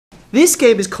This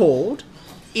game is called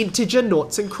integer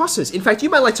noughts and crosses. In fact, you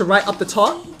might like to write up the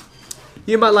top.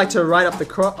 You might like to write up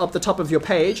the top of your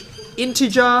page,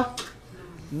 integer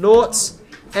noughts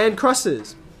and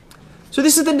crosses. So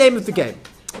this is the name of the game.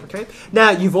 Okay.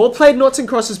 Now you've all played noughts and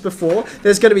crosses before.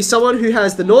 There's going to be someone who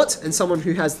has the noughts and someone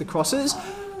who has the crosses.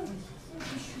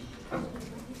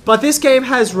 But this game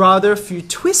has rather a few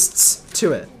twists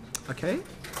to it. Okay.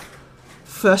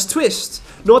 First twist.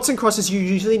 Noughts and crosses, you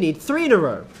usually need 3 in a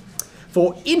row.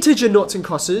 For integer noughts and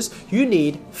crosses, you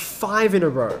need 5 in a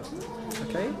row.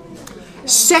 Okay.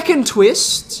 Second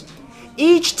twist.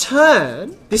 Each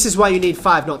turn, this is why you need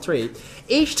 5, not 3.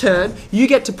 Each turn, you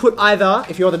get to put either,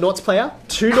 if you're the noughts player,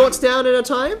 2 noughts down at a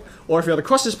time, or if you're the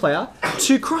crosses player,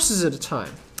 2 crosses at a time.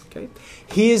 Okay.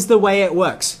 Here's the way it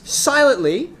works.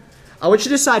 Silently, I want you to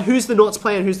decide who's the noughts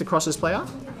player and who's the crosses player.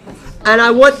 And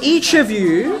I want each of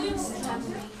you,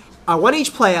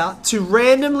 each player to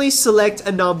randomly select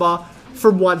a number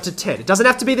from 1 to 10. It doesn't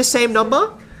have to be the same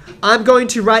number. I'm going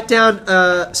to write down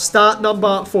a start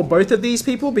number for both of these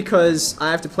people because I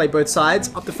have to play both sides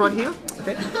up the front here.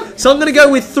 Okay. So I'm going to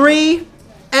go with 3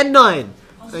 and 9.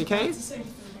 Okay.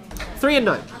 3 and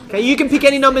 9. Okay. You can pick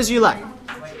any numbers you like.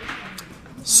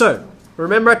 So,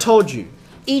 remember I told you,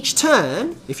 each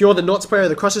turn, if you're the noughts player or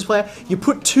the crosses player, you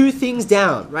put 2 things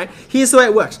down, right? Here's the way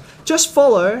it works. Just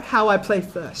follow how I play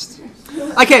first.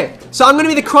 Okay, so I'm going to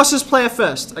be the crosses player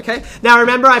first, okay? Now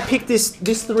remember I picked this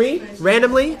 3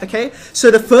 randomly, okay?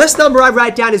 So the first number I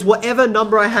write down is whatever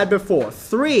number I had before,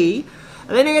 3,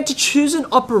 and then I get to choose an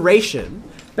operation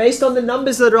based on the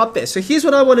numbers that are up there. So here's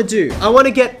what I want to do. I want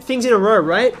to get things in a row,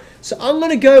 right? So I'm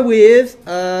going to go with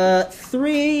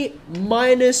 3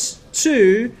 minus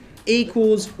 2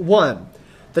 equals 1.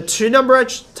 The two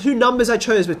numbers I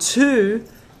chose were 2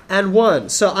 and 1.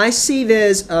 So I see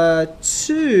there's a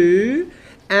 2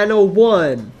 and a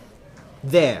 1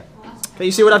 there. Okay,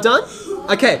 you see what I've done?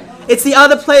 Okay, it's the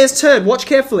other player's turn. Watch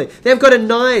carefully. They've got a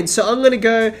 9, so I'm going to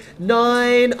go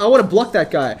 9. I want to block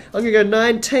that guy. I'm going to go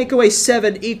 9, take away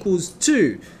 7 equals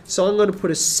 2. So I'm going to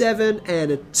put a 7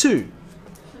 and a 2.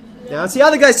 Now it's the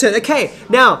other guy's turn. Okay,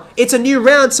 now it's a new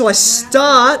round, so I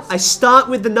start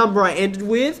with the number I ended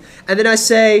with, and then I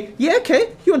say, yeah,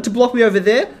 okay, you want to block me over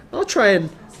there? I'll try and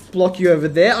block you over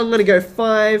there. I'm going to go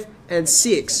 5 and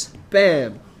 6.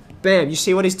 Bam. Bam. You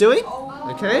see what he's doing?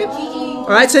 Okay.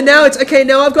 Alright, so now it's, okay,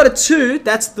 now I've got a 2.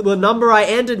 That's the number I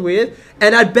ended with,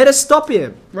 and I'd better stop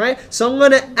him, right? So I'm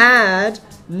going to add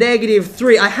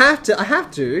 -3. I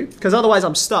have to, because otherwise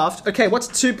I'm stuffed. Okay, what's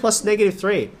 2 plus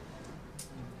 -3?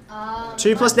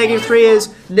 2 plus -3 is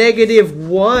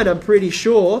 -1, I'm pretty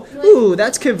sure. Ooh,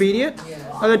 that's convenient.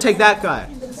 I'm going to take that guy.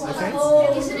 Okay.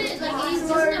 Isn't it a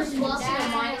plus and a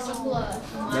minus or plus?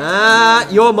 Ah,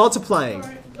 you're multiplying.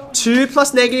 2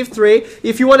 plus -3,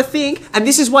 if you want to think, and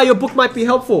this is why your book might be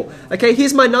helpful. Okay,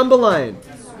 here's my number line.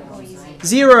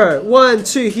 0, 1,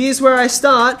 2. Here's where I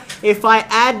start. If I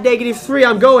add -3,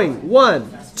 I'm going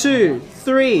 1, 2,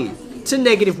 3 to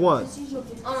 -1.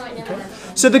 Okay.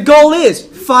 So the goal is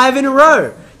 5 in a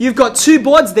row. You've got 2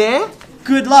 boards there.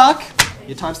 Good luck.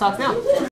 Your time starts now.